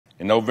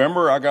In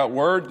November, I got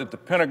word that the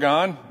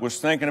Pentagon was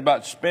thinking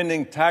about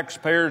spending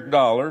taxpayers'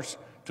 dollars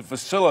to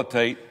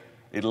facilitate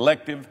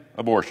elective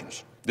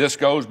abortions. This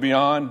goes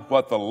beyond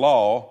what the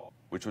law,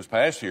 which was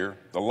passed here,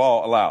 the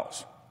law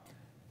allows.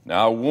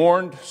 Now, I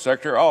warned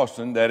Secretary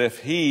Austin that if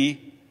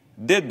he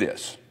did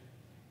this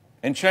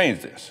and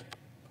changed this,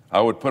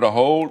 I would put a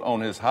hold on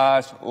his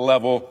highest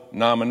level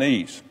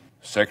nominees.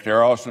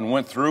 Secretary Austin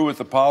went through with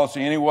the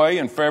policy anyway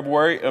in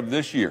February of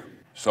this year,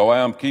 so I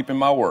am keeping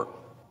my word.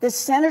 The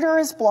senator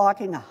is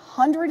blocking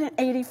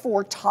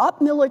 184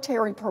 top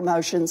military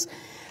promotions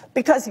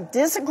because he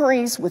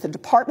disagrees with the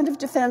Department of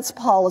Defense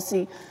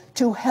policy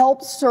to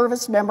help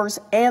service members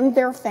and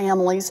their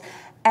families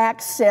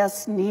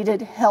access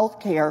needed health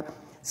care,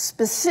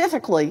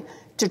 specifically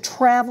to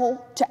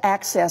travel to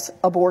access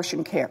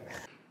abortion care.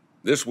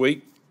 This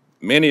week,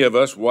 many of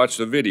us watched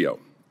a video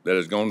that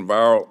has gone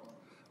viral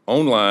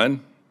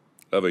online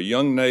of a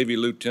young Navy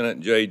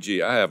Lieutenant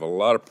JG. I have a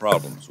lot of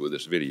problems with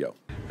this video.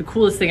 The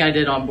coolest thing I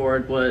did on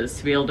board was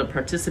to be able to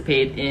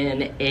participate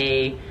in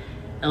a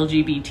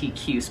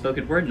LGBTQ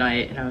spoken word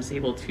night, and I was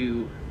able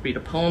to read a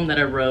poem that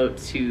I wrote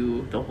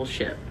to the whole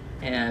ship,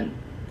 and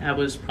that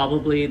was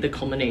probably the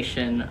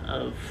culmination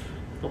of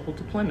the whole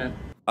deployment.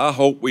 I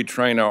hope we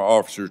train our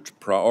officers to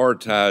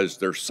prioritize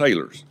their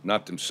sailors,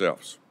 not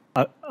themselves.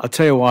 I'll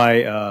tell you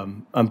why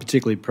I'm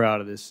particularly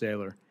proud of this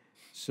sailor.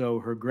 So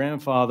her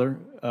grandfather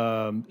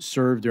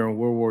served during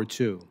World War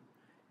II,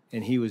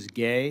 and he was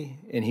gay,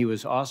 and he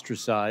was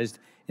ostracized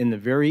in the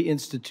very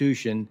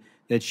institution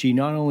that she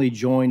not only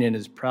joined and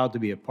is proud to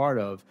be a part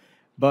of,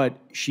 but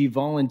she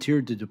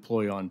volunteered to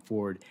deploy on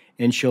Ford,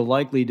 and she'll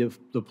likely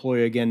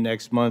deploy again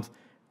next month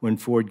when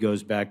Ford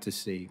goes back to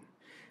sea.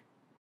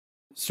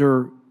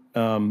 Sir,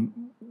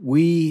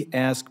 we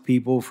ask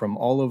people from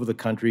all over the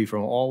country,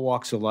 from all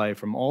walks of life,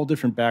 from all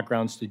different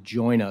backgrounds to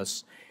join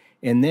us,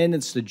 and then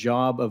it's the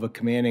job of a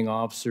commanding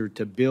officer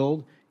to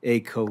build a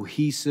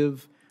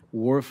cohesive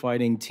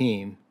warfighting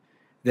team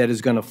that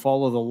is going to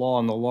follow the law,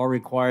 and the law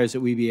requires that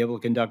we be able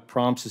to conduct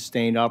prompt,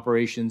 sustained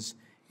operations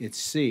at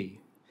sea.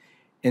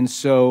 And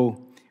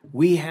so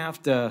we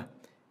have to,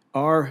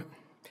 that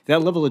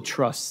level of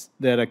trust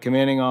that a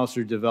commanding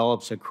officer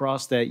develops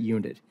across that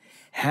unit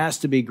has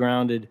to be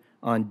grounded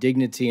on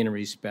dignity and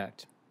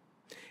respect.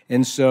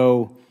 And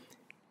so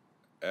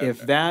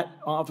if that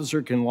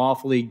officer can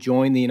lawfully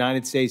join the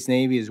United States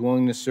Navy, is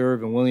willing to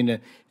serve and willing to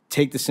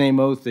take the same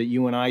oath that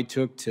you and I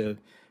took to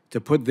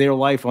put their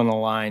life on the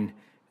line,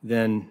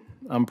 then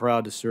I'm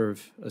proud to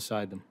serve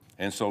aside them.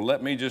 And so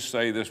let me just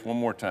say this one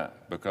more time,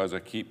 because I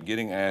keep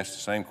getting asked the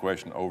same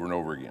question over and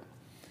over again.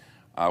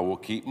 I will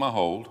keep my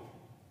hold.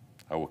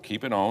 I will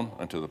keep it on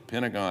until the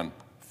Pentagon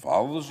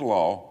follows the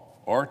law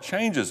or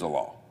changes the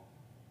law.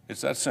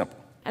 It's that simple.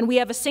 And we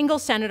have a single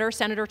senator,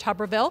 Senator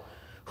Tuberville,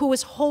 who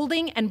is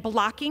holding and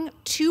blocking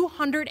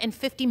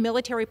 250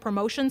 military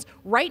promotions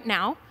right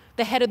now,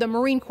 the head of the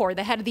Marine Corps,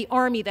 the head of the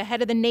Army, the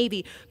head of the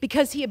Navy,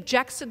 because he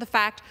objects to the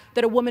fact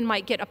that a woman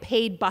might get a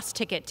paid bus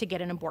ticket to get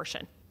an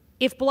abortion.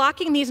 If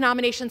blocking these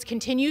nominations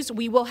continues,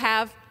 we will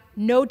have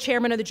no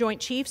chairman of the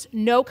Joint Chiefs,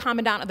 no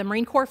commandant of the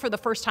Marine Corps for the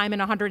first time in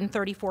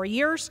 134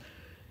 years,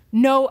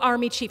 no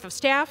Army Chief of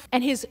Staff,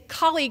 and his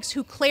colleagues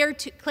who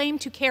claim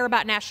to care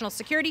about national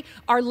security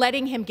are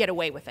letting him get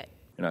away with it.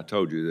 And I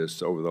told you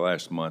this over the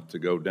last month, to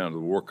go down to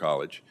the War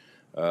College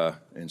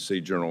and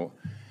see General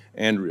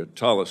Andrea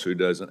Tullis, who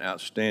does an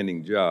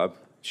outstanding job.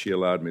 She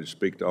allowed me to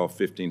speak to all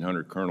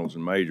 1,500 colonels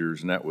and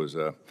majors, and that was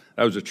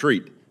a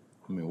treat.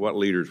 I mean, what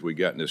leaders we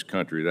got in this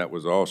country. That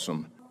was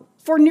awesome.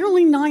 For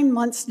nearly 9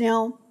 months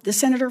now, the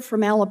senator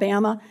from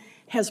Alabama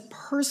has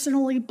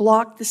personally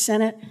blocked the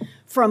Senate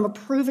from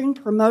approving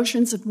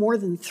promotions of more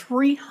than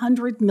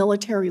 300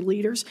 military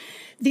leaders.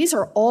 These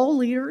are all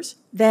leaders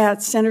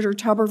that Senator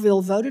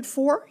Tuberville voted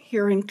for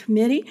here in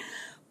committee.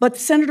 But the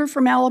senator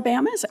from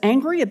Alabama is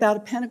angry about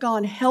a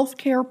Pentagon health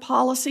care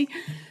policy,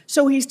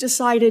 so he's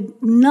decided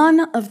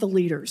none of the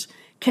leaders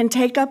can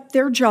take up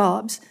their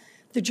jobs,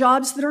 the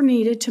jobs that are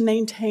needed to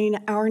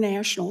maintain our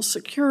national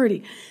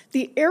security.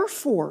 The Air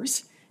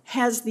Force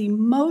has the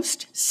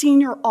most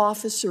senior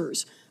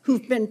officers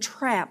who've been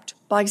trapped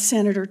by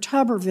Senator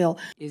Tuberville.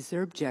 Is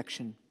there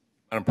objection?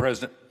 Madam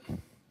President.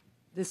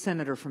 The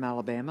senator from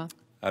Alabama.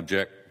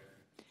 Object.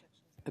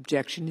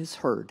 Objection is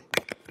heard.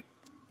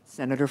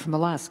 Senator from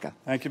Alaska.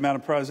 Thank you,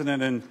 Madam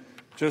President. And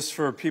just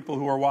for people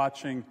who are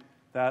watching,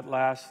 that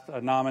last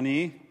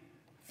nominee,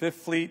 Fifth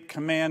Fleet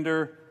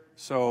Commander.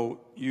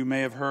 So you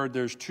may have heard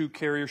there's 2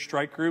 carrier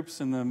strike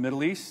groups in the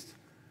Middle East.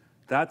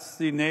 That's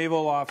the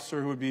naval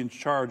officer who would be in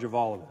charge of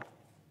all of it.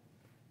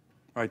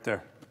 Right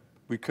there.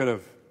 We could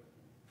have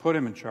put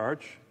him in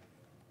charge.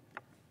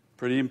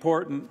 Pretty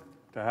important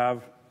to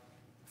have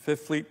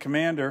Fifth Fleet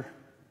Commander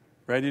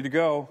ready to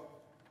go.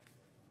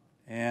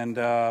 And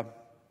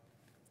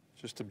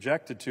just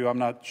objected to. I'm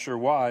not sure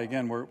why.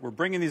 Again, we're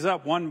bringing these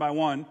up one by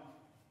one,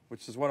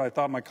 which is what I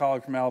thought my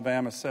colleague from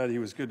Alabama said he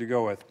was good to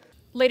go with.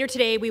 Later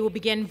today, we will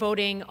begin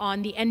voting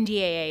on the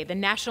NDAA, the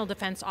National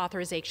Defense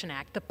Authorization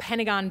Act, the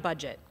Pentagon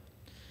budget.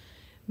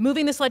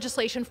 Moving this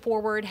legislation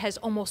forward has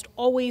almost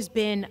always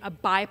been a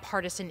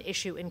bipartisan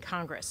issue in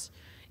Congress.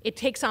 It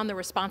takes on the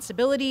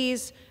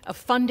responsibilities of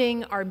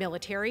funding our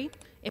military.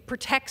 It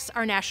protects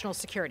our national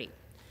security.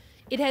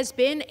 It has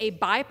been a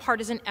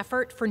bipartisan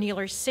effort for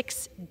nearly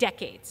 6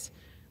 decades.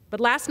 But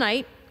last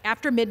night,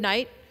 after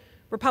midnight,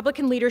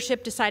 Republican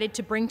leadership decided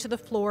to bring to the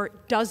floor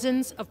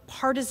dozens of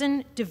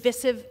partisan,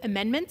 divisive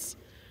amendments.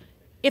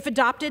 If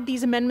adopted,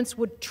 these amendments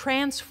would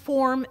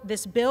transform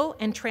this bill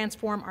and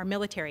transform our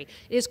military.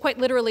 It is quite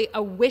literally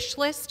a wish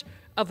list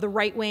of the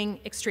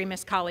right-wing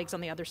extremist colleagues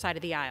on the other side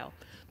of the aisle.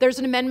 There's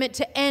an amendment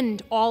to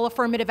end all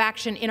affirmative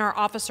action in our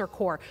officer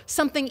corps,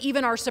 something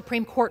even our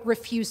Supreme Court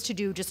refused to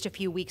do just a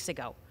few weeks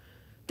ago.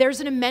 There's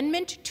an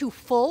amendment to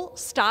full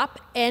stop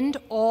end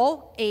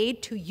all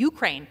aid to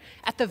Ukraine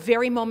at the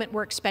very moment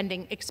we're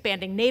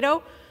expanding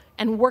NATO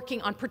and working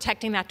on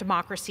protecting that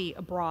democracy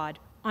abroad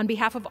on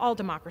behalf of all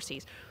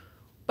democracies.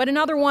 But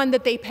another one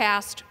that they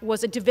passed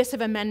was a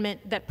divisive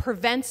amendment that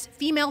prevents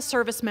female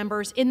service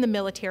members in the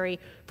military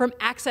from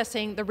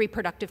accessing the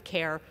reproductive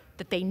care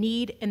that they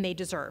need and they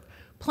deserve.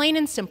 Plain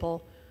and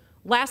simple,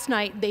 last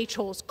night they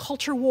chose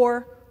culture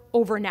war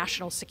over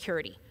national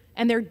security.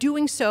 And they're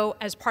doing so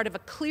as part of a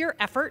clear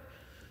effort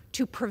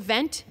to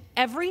prevent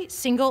every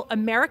single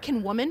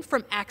American woman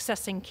from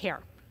accessing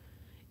care.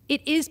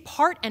 It is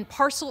part and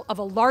parcel of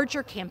a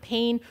larger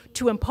campaign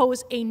to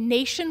impose a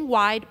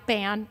nationwide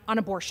ban on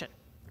abortion.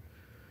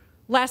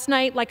 Last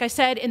night, like I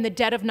said, in the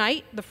dead of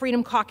night, the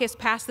Freedom Caucus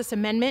passed this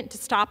amendment to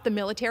stop the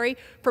military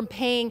from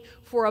paying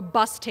for a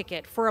bus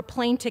ticket, for a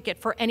plane ticket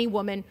for any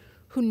woman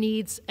who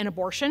needs an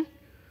abortion.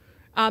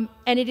 And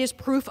it is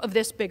proof of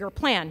this bigger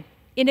plan.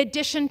 In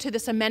addition to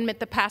this amendment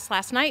that passed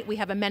last night, we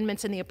have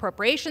amendments in the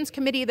Appropriations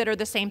Committee that are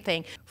the same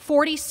thing.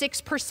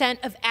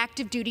 46% of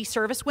active duty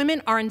service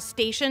women are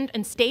stationed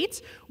in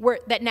states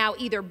that now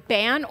either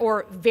ban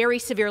or very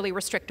severely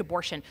restrict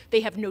abortion.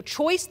 They have no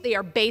choice. They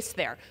are based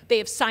there. They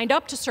have signed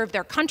up to serve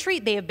their country.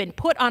 They have been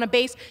put on a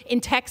base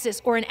in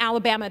Texas or in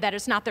Alabama. That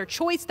is not their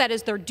choice. That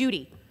is their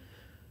duty.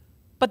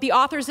 But the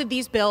authors of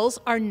these bills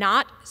are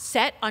not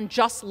set on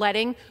just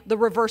letting the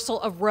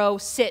reversal of Roe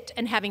sit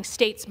and having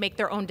states make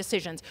their own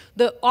decisions.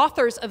 The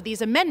authors of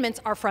these amendments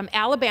are from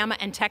Alabama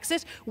and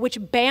Texas, which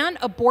ban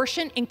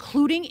abortion,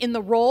 including in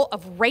the role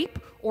of rape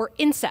or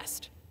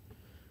incest.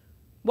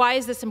 Why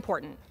is this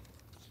important?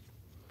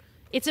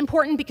 It's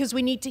important because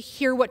we need to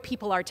hear what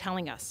people are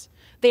telling us.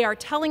 They are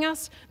telling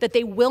us that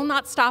they will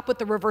not stop with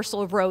the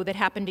reversal of Roe that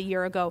happened a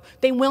year ago.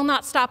 They will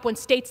not stop when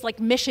states like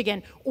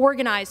Michigan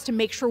organize to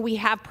make sure we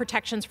have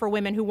protections for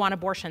women who want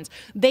abortions.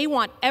 They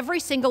want every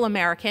single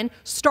American,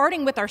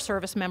 starting with our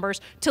service members,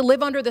 to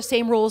live under the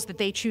same rules that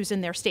they choose in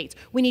their states.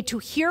 We need to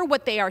hear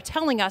what they are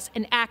telling us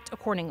and act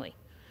accordingly.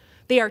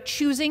 They are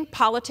choosing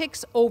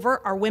politics over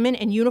our women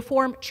in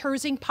uniform,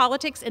 choosing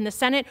politics in the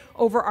Senate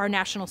over our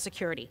national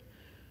security.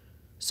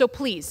 So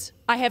please,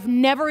 I have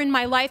never in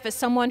my life, as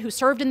someone who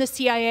served in the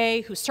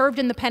CIA, who served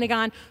in the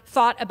Pentagon,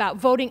 thought about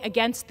voting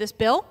against this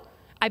bill.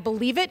 I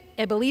believe it.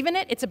 I believe in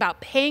it. It's about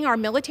paying our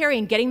military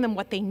and getting them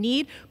what they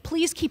need.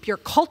 Please keep your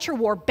culture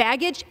war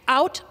baggage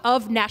out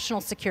of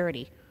national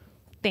security.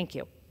 Thank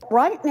you.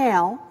 Right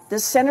now, the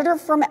senator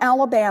from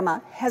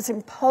Alabama has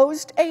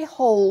imposed a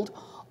hold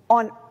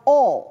on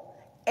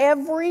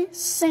every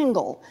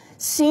single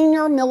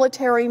senior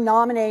military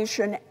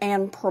nomination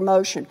and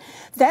promotion.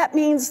 That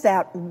means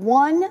that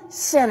one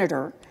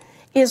senator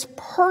is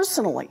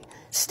personally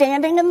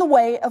standing in the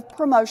way of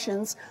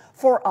promotions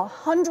for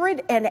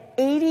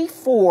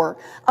 184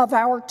 of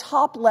our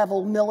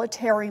top-level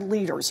military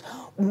leaders.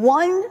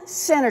 One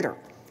senator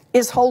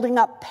is holding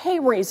up pay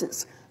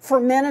raises for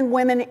men and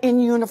women in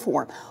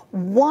uniform.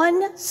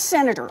 One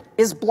senator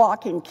is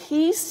blocking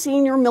key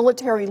senior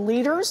military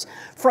leaders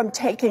from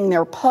taking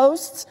their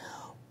posts.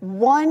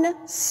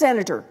 One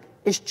senator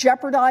is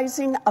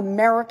jeopardizing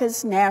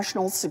America's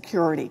national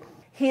security.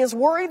 He is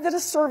worried that a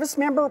service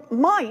member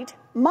might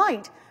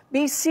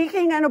be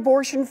seeking an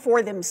abortion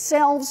for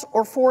themselves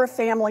or for a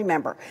family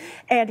member.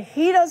 And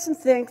he doesn't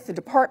think the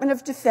Department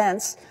of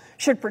Defense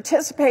should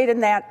participate in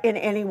that in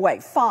any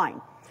way.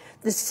 Fine.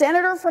 The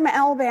senator from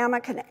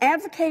Alabama can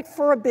advocate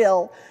for a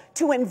bill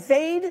to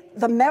invade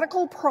the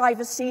medical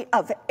privacy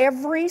of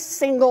every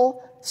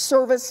single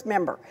service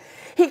member.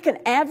 He can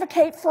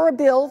advocate for a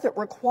bill that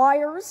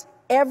requires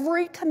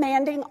every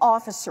commanding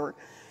officer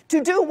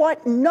to do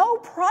what no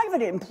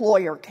private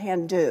employer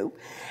can do,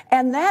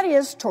 and that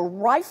is to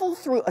rifle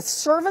through a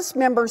service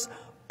member's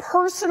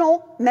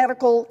personal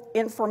medical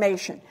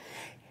information.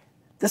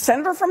 The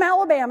senator from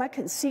Alabama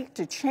can seek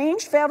to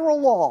change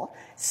federal law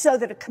so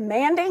that a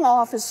commanding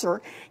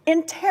officer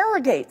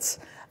interrogates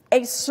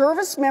a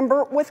service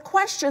member with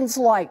questions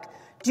like,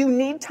 do you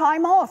need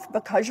time off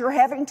because you're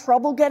having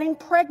trouble getting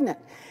pregnant?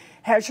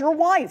 Has your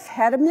wife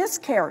had a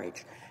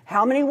miscarriage?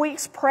 How many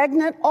weeks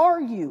pregnant are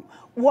you?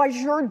 Was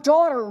your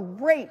daughter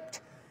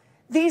raped?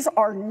 These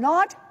are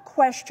not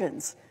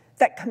questions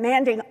that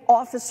commanding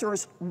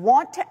officers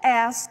want to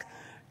ask,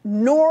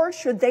 nor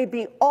should they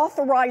be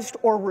authorized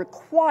or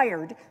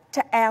required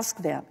to ask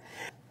them.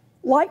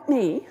 Like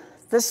me,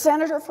 The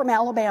senator from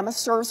Alabama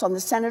serves on the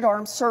Senate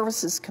Armed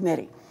Services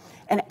Committee,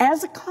 and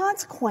as a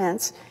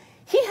consequence,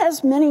 he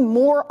has many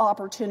more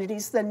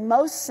opportunities than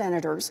most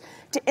senators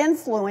to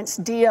influence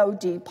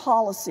DOD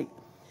policy.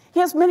 He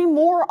has many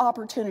more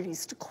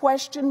opportunities to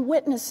question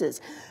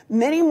witnesses,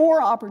 many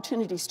more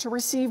opportunities to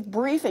receive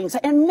briefings,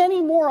 and many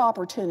more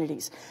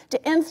opportunities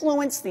to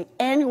influence the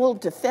annual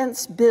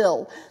defense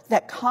bill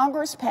that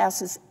Congress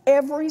passes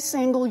every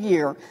single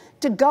year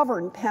to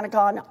govern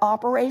Pentagon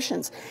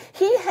operations.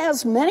 He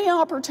has many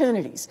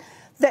opportunities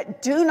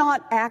that do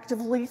not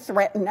actively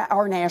threaten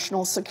our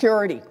national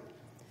security.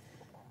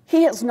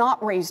 He has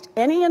not raised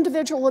any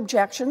individual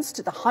objections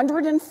to the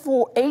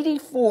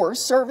 184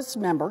 service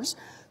members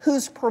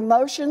whose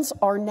promotions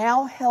are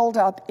now held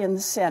up in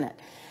the Senate.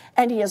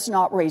 And he has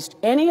not raised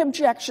any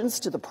objections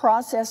to the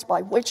process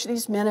by which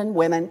these men and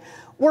women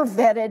were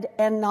vetted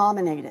and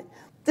nominated.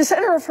 The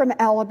senator from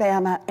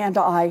Alabama and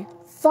I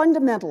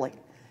fundamentally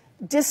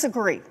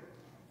disagree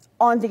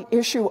on the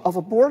issue of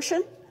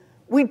abortion.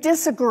 We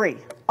disagree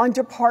on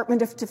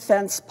Department of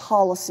Defense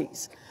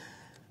policies.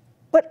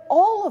 But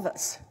all of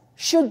us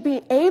should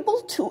be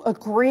able to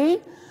agree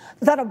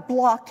that a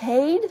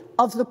blockade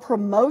of the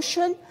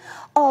promotion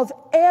of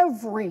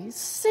every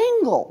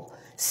single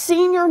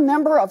senior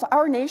member of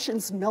our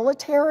nation's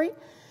military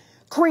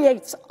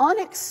creates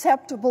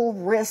unacceptable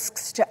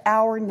risks to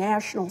our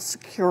national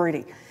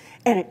security,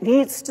 and it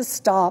needs to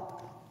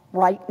stop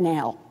right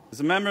now. As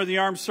a member of the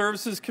Armed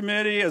Services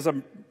Committee, as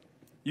a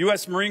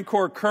U.S. Marine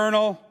Corps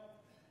colonel,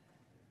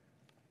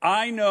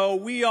 I know,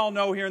 we all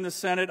know here in the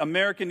Senate,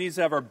 America needs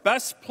to have our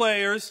best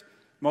players,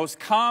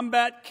 most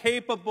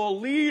combat-capable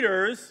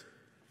leaders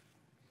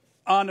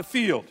on the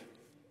field.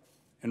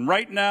 And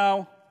right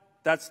now,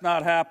 that's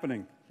not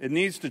happening. It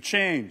needs to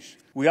change.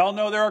 We all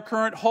know there are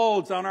current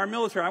holds on our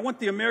military. I want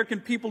the American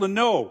people to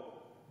know,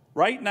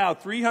 right now,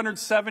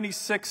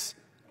 376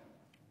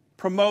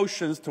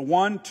 promotions to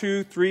 1,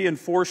 2, 3, and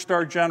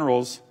 4-star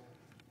generals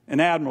and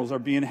admirals are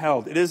being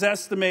held. It is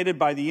estimated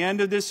by the end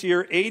of this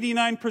year,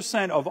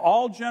 89% of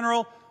all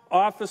general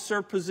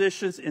officer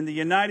positions in the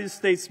United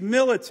States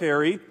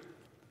military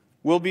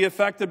will be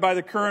affected by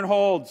the current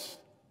holds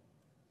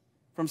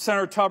from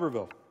Senator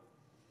Tuberville.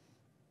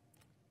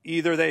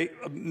 Either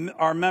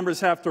our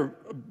members have to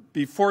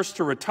be forced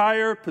to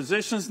retire,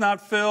 positions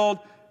not filled,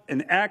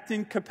 an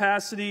acting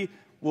capacity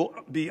will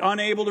be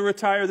unable to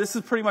retire. This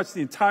is pretty much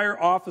the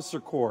entire officer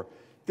corps.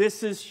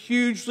 This is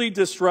hugely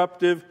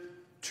disruptive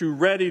to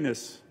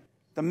readiness.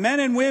 The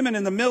men and women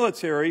in the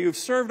military who've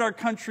served our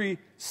country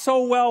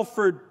so well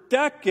for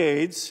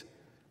decades,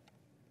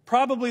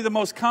 probably the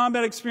most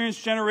combat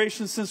experienced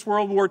generation since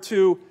World War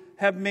II,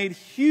 have made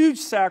huge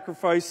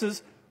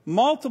sacrifices,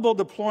 multiple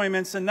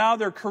deployments, and now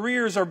their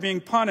careers are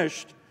being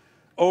punished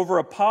over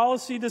a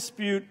policy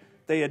dispute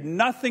they had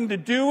nothing to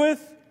do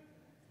with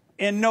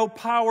and no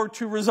power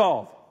to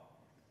resolve.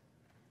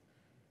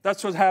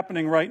 That's what's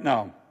happening right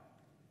now.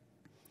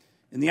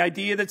 And the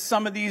idea that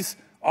some of these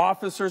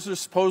officers are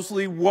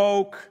supposedly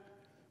woke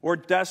or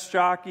desk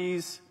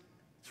jockeys,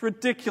 it's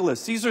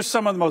ridiculous. These are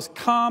some of the most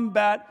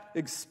combat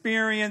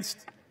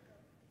experienced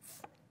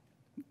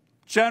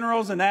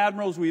generals and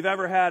admirals we've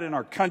ever had in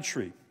our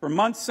country. For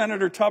months,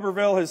 Senator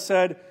Tuberville has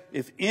said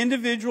if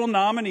individual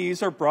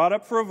nominees are brought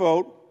up for a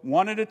vote,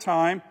 one at a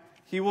time,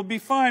 he will be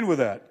fine with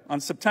that. On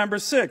September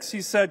 6th,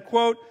 he said,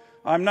 quote,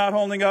 "I'm not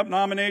holding up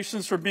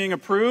nominations for being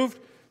approved.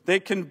 They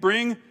can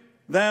bring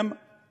them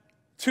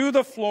to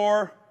the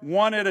floor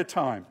one at a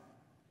time."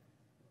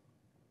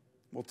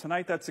 Well,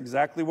 tonight that's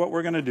exactly what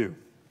we're going to do.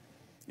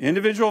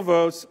 Individual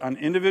votes on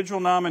individual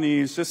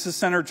nominees, just as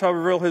Senator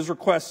Tuberville has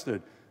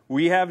requested.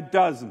 We have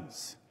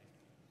dozens.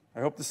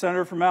 I hope the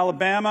senator from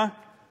Alabama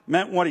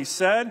meant what he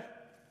said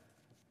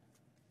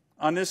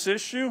on this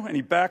issue, and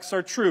he backs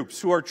our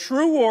troops, who are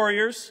true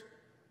warriors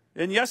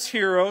and, yes,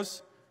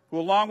 heroes, who,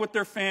 along with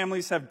their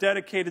families, have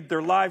dedicated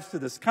their lives to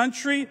this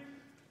country,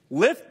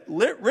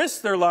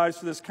 risked their lives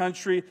for this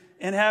country,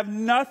 and have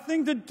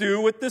nothing to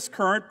do with this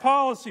current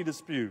policy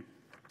dispute.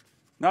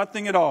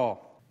 Nothing at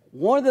all.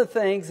 One of the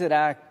things that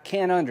I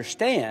can't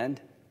understand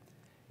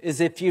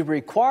is if you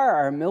require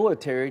our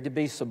military to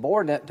be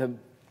subordinate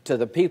to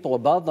the people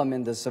above them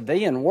in the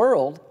civilian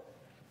world,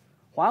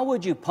 why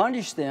would you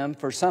punish them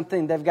for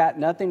something they've got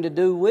nothing to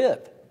do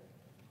with?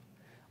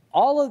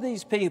 All of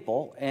these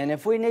people, and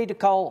if we need to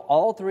call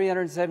all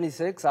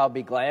 376, I'll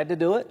be glad to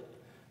do it.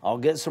 I'll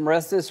get some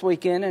rest this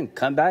weekend and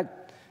come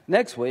back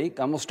next week.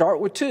 I'm going to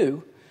start with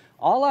 2.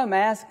 All I'm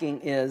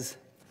asking is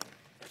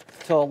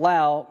to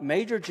allow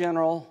Major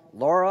General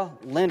Laura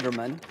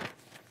Linderman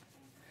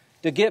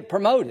to get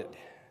promoted.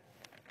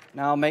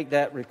 Now, I'll make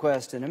that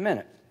request in a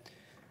minute.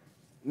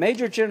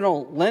 Major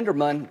General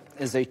Linderman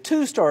is a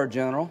 2-star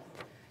general.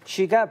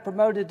 She got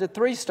promoted to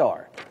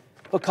 3-star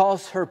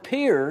because her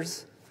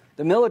peers,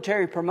 the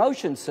military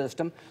promotion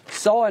system,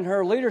 saw in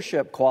her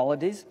leadership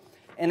qualities,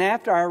 and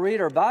after I read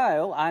her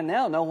bio, I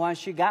now know why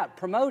she got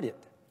promoted.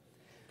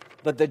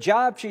 But the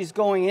job she's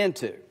going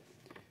into,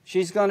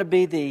 she's going to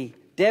be the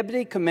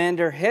Deputy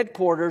Commander,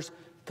 Headquarters,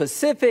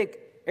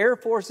 Pacific Air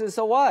Forces,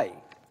 Hawaii.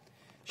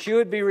 She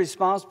would be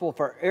responsible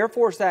for Air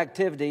Force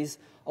activities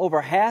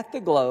over half the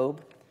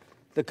globe.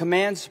 The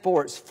command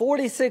supports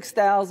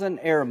 46,000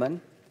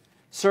 airmen,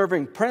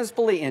 serving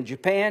principally in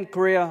Japan,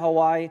 Korea,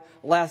 Hawaii,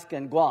 Alaska,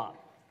 and Guam.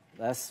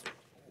 That's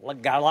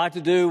got a lot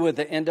to do with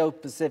the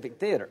Indo-Pacific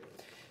theater.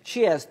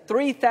 She has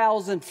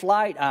 3,000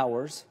 flight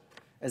hours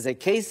as a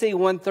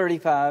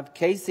KC-135,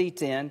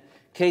 KC-10,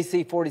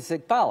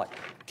 KC-46 pilot.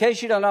 In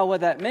case you don't know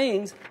what that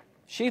means,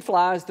 she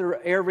flies the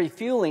air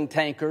refueling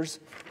tankers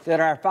that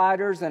our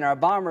fighters and our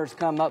bombers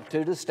come up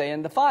to stay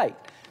in the fight.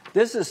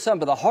 This is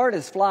some of the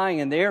hardest flying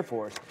in the Air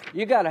Force.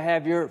 You got to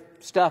have your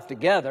stuff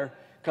together,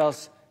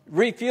 because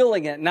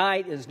refueling at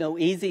night is no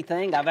easy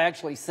thing. I've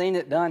actually seen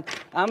it done.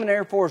 I'm an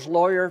Air Force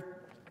lawyer.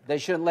 They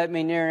shouldn't let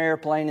me near an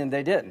airplane, and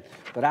they didn't.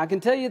 But I can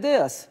tell you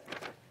this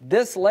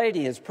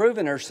lady has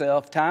proven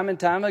herself time and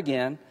time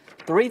again,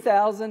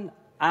 3,000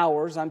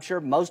 hours, I'm sure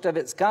most of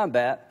it's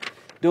combat,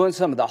 doing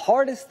some of the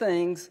hardest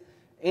things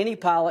any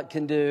pilot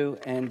can do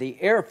in the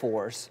Air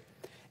Force,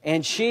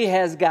 and she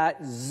has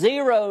got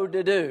zero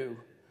to do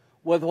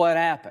with what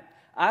happened.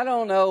 I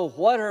don't know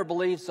what her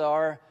beliefs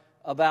are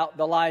about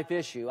the life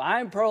issue.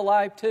 I'm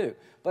pro-life too,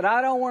 but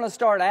I don't want to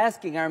start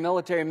asking our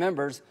military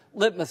members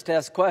litmus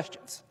test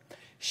questions.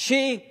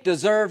 She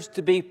deserves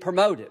to be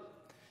promoted.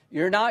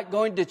 You're not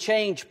going to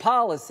change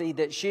policy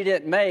that she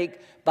didn't make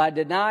by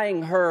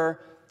denying her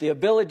the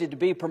ability to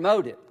be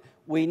promoted.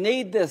 We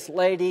need this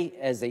lady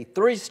as a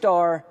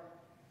 3-star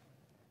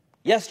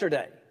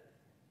yesterday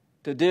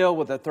to deal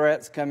with the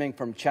threats coming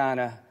from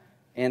China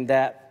in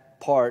that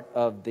part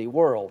of the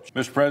world.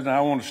 Mr. President,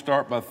 I want to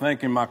start by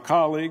thanking my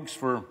colleagues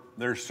for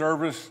their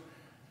service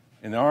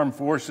in the armed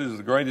forces of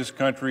the greatest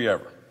country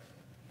ever.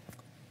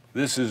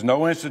 There is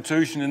no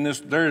institution in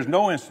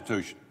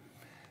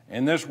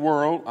this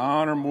world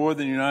I honor more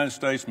than the United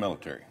States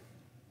military.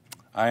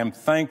 I am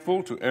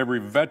thankful to every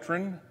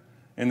veteran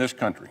in this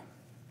country.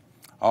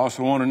 I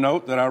also want to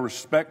note that I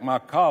respect my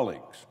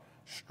colleagues'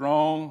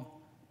 strong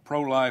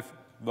pro-life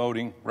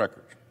voting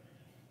record.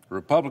 The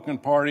Republican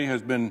Party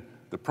has been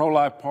the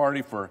pro-life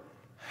party for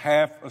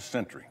half a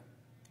century.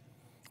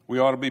 We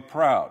ought to be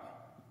proud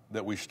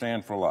that we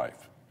stand for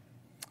life.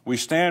 We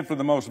stand for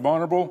the most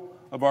vulnerable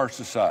of our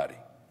society,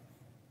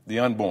 the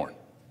unborn.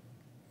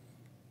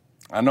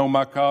 I know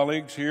my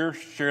colleagues here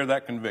share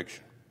that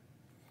conviction.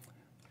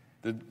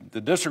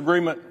 The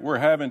disagreement we're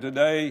having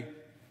today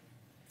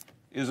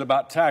is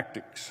about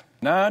tactics.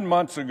 9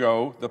 months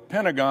ago, the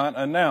Pentagon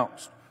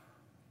announced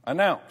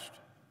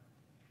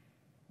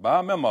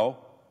by memo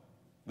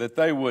that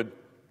they would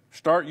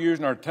start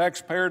using our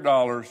taxpayer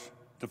dollars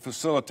to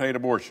facilitate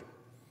abortion.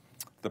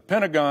 The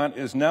Pentagon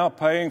is now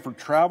paying for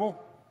travel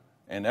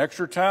and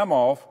extra time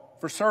off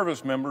for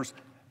service members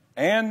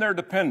and their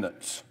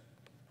dependents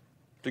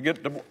to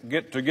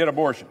get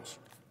abortions.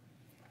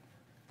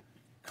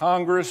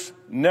 Congress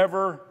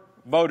never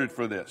voted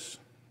for this.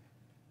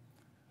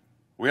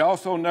 We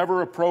also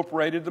never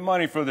appropriated the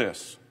money for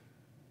this.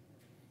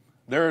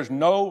 There is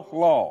no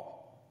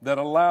law that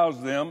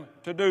allows them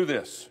to do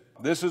this.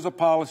 This is a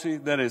policy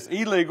that is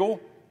illegal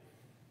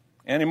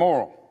and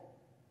immoral.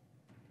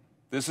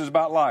 This is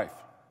about life.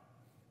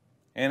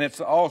 And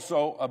it's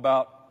also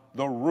about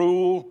the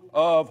rule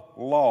of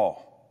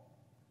law.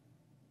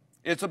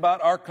 It's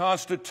about our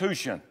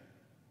Constitution.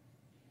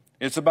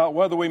 It's about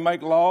whether we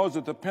make laws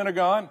at the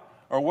Pentagon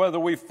or whether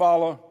we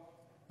follow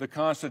the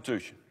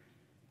Constitution.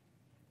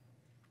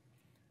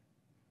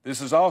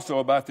 This is also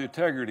about the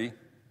integrity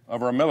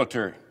of our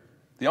military.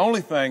 The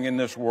only thing in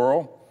this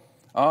world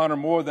I honor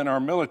more than our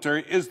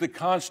military is the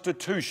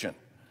Constitution.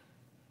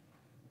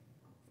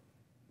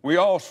 We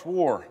all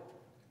swore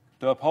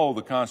to uphold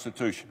the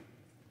Constitution.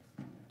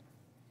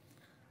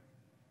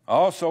 I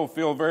also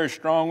feel very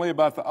strongly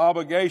about the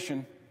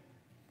obligation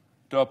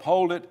to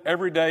uphold it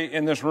every day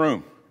in this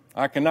room.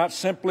 I cannot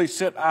simply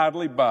sit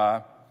idly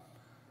by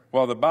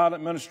while the Biden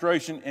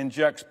administration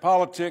injects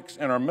politics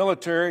in our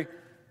military,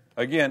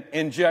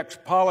 injects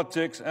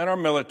politics in our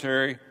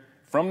military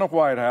from the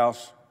White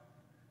House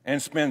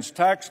and spends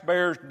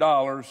taxpayers'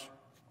 dollars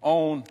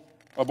on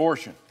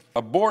abortion.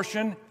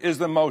 Abortion is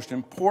the most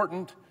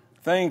important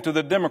thing to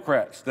the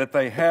Democrats that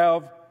they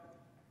have,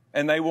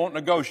 and they won't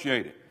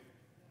negotiate it.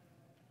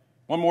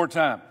 One more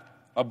time.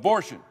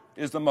 Abortion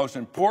is the most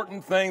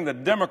important thing the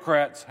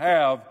Democrats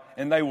have,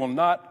 and they will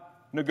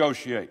not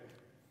negotiate.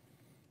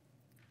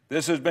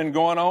 This has been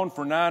going on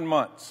for 9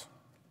 months.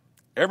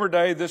 Every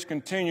day this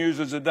continues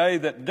is a day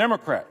that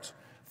Democrats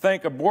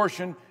think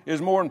abortion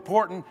is more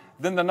important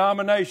than the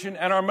nomination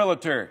and our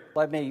military.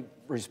 Let me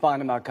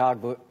respond to my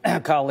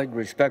colleague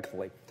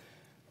respectfully.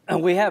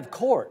 We have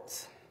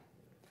courts.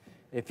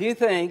 If you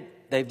think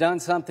they've done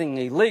something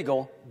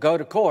illegal, go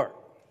to court.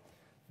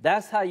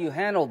 That's how you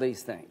handle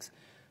these things.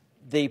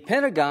 The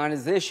Pentagon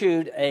has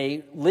issued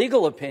a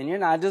legal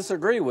opinion I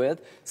disagree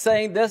with,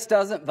 saying this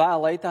doesn't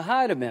violate the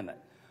Hyde Amendment.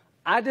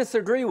 I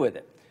disagree with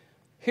it.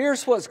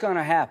 Here's what's going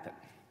to happen.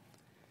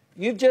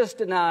 You've just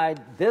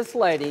denied this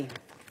lady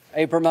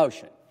a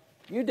promotion.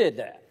 You did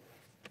that.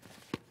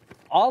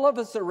 All of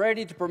us are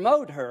ready to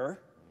promote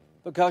her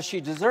because she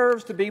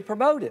deserves to be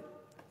promoted.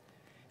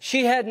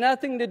 She had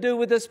nothing to do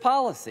with this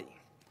policy.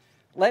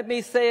 Let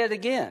me say it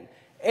again.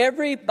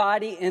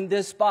 Everybody in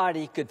this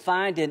body could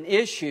find an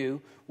issue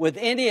with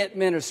any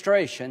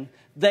administration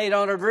they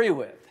don't agree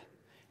with.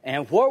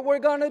 And what we're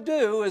going to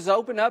do is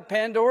open up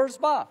Pandora's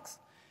box.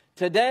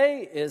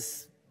 Today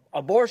is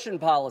abortion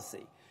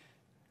policy.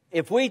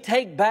 If we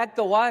take back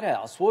the White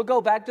House, we'll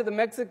go back to the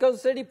Mexico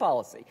City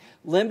policy,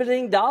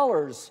 limiting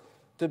dollars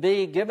to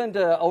be given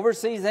to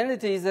overseas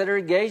entities that are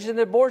engaged in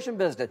the abortion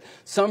business.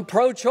 Some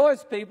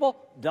pro-choice people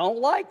don't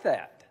like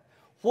that.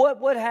 What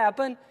would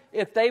happen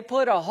if they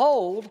put a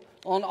hold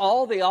on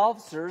all the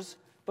officers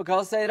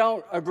because they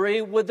don't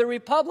agree with the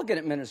Republican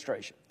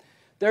administration?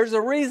 There's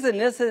a reason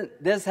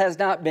this has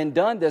not been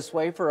done this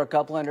way for a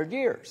couple hundred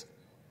years.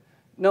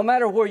 No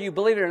matter where you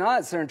believe it or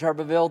not, Senator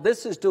Tuberville,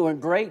 this is doing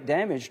great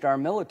damage to our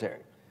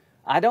military.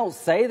 I don't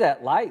say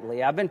that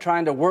lightly. I've been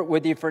trying to work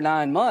with you for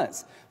 9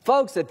 months.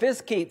 Folks, if this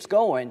keeps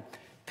going,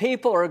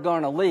 people are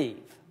going to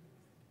leave.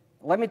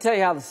 Let me tell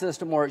you how the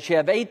system works. You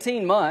have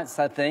 18 months,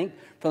 I think,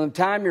 from the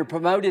time you're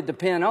promoted to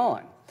pin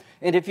on.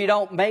 And if you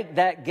don't make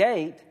that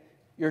gate,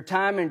 your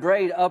time and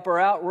grade up or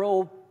out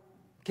rule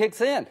kicks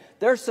in.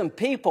 There's some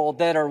people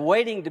that are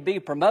waiting to be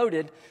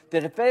promoted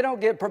that if they don't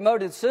get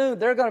promoted soon,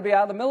 they're going to be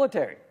out of the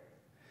military.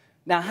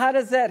 Now, how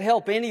does that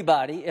help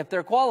anybody if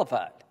they're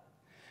qualified?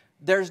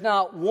 There's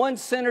not one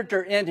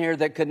senator in here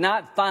that could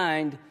not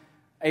find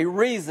a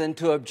reason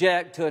to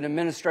object to an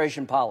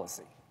administration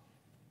policy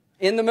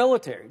in the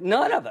military.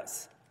 None of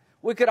us.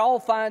 We could all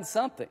find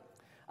something.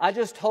 I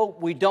just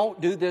hope we don't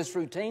do this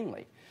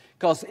routinely,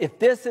 because if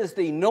this is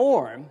the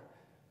norm,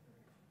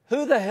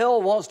 who the hell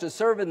wants to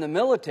serve in the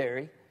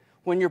military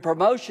when your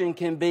promotion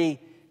can be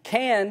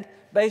canned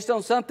based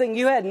on something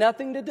you had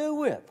nothing to do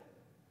with?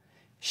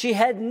 She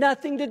had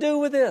nothing to do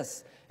with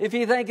this. If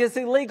you think it's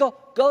illegal,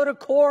 go to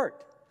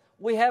court.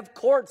 We have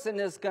courts in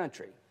this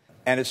country.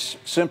 And it's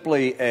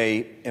simply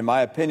in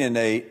my opinion,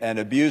 an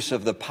abuse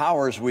of the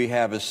powers we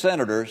have as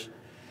senators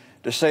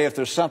to say if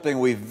there's something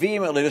we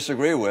vehemently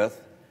disagree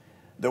with,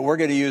 that we're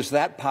going to use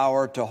that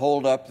power to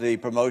hold up the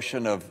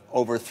promotion of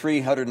over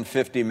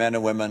 350 men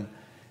and women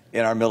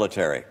in our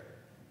military.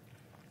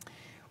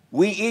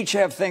 We each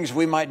have things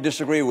we might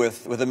disagree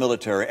with the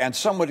military, and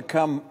some would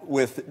come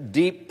with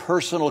deep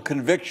personal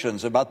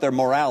convictions about their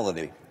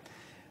morality.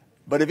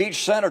 But if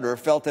each senator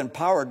felt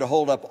empowered to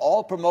hold up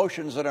all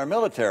promotions in our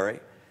military,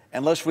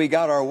 unless we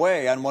got our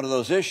way on one of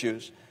those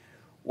issues,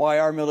 why,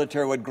 our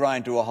military would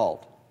grind to a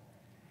halt.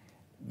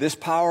 This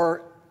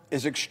power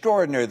is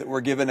extraordinary that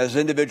we're given as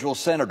individual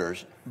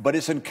senators, but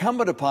it's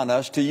incumbent upon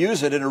us to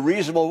use it in a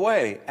reasonable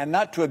way and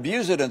not to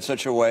abuse it in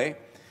such a way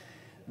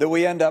that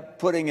we end up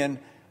putting in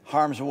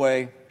harm's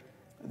way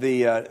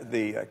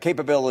the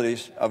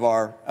capabilities of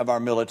our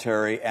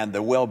military and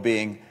the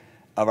well-being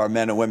of our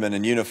men and women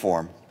in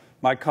uniform.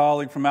 My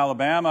colleague from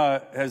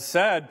Alabama has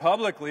said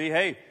publicly,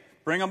 hey,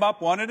 bring them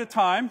up one at a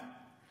time,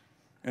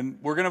 and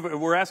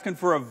we're asking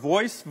for a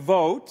voice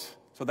vote,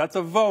 so that's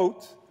a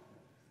vote.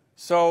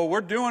 So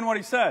we're doing what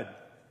he said.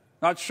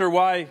 Not sure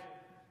why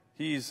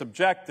he's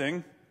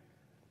objecting.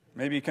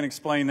 Maybe you can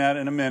explain that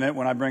in a minute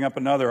when I bring up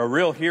a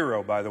real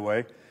hero, by the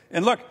way.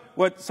 And look,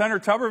 what Senator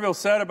Tuberville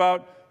said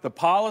about the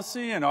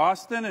policy in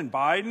Austin and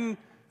Biden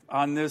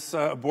on this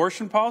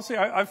abortion policy,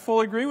 I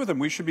fully agree with him.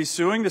 We should be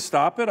suing to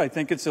stop it. I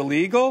think it's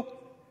illegal.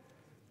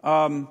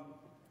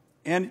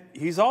 And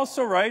he's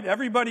also right.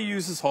 Everybody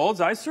uses holds.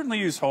 I certainly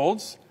use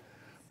holds.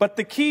 But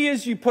the key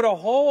is you put a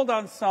hold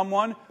on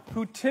someone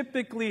who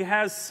typically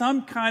has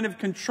some kind of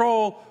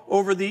control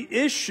over the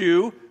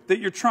issue that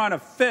you're trying to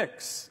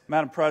fix.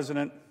 Madam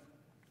President,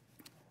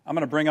 I'm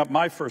going to bring up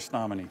my first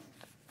nominee.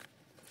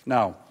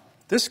 Now,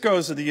 this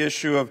goes to the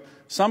issue of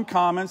some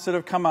comments that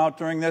have come out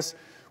during this.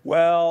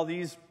 Well,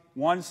 these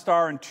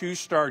 1-star and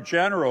 2-star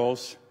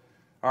generals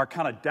are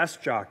kind of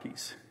desk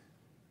jockeys,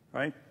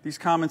 right? These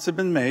comments have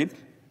been made.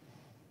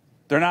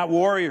 They're not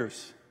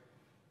warriors,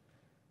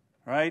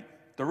 right?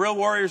 The real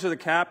warriors are the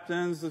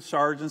captains, the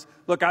sergeants.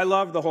 Look, I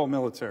love the whole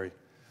military.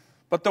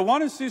 But the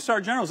 1- and 2-star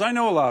generals, I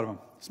know a lot of them.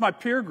 It's my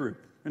peer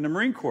group in the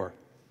Marine Corps.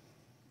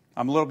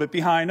 I'm a little bit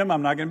behind them.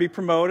 I'm not going to be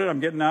promoted. I'm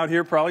getting out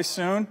here probably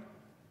soon.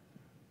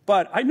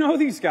 But I know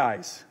these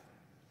guys.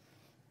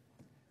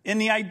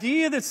 And the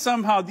idea that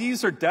somehow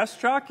these are desk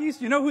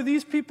jockeys, you know who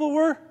these people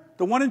were?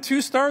 The 1- and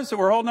 2-stars that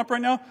we're holding up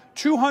right now?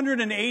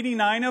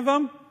 289 of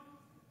them.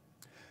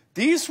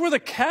 These were the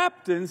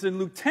captains and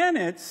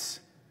lieutenants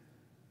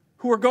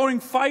who were going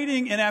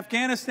fighting in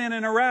Afghanistan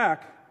and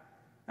Iraq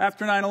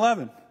after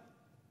 9/11.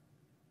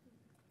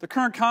 The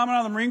current commandant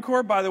of the Marine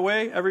Corps, by the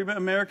way, every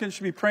American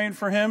should be praying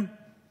for him.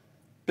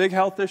 Big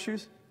health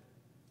issues.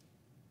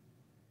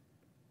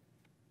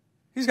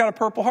 He's got a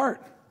Purple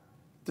Heart.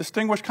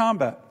 Distinguished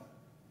combat.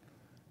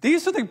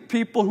 These are the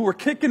people who were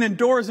kicking in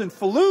doors in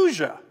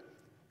Fallujah,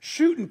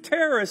 shooting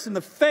terrorists in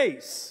the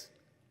face.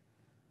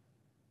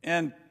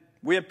 And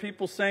we have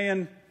people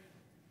saying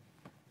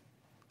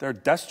they're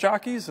desk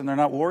jockeys and they're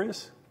not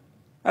warriors?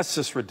 That's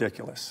just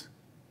ridiculous.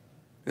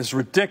 It's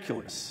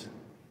ridiculous.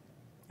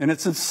 And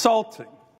it's insulting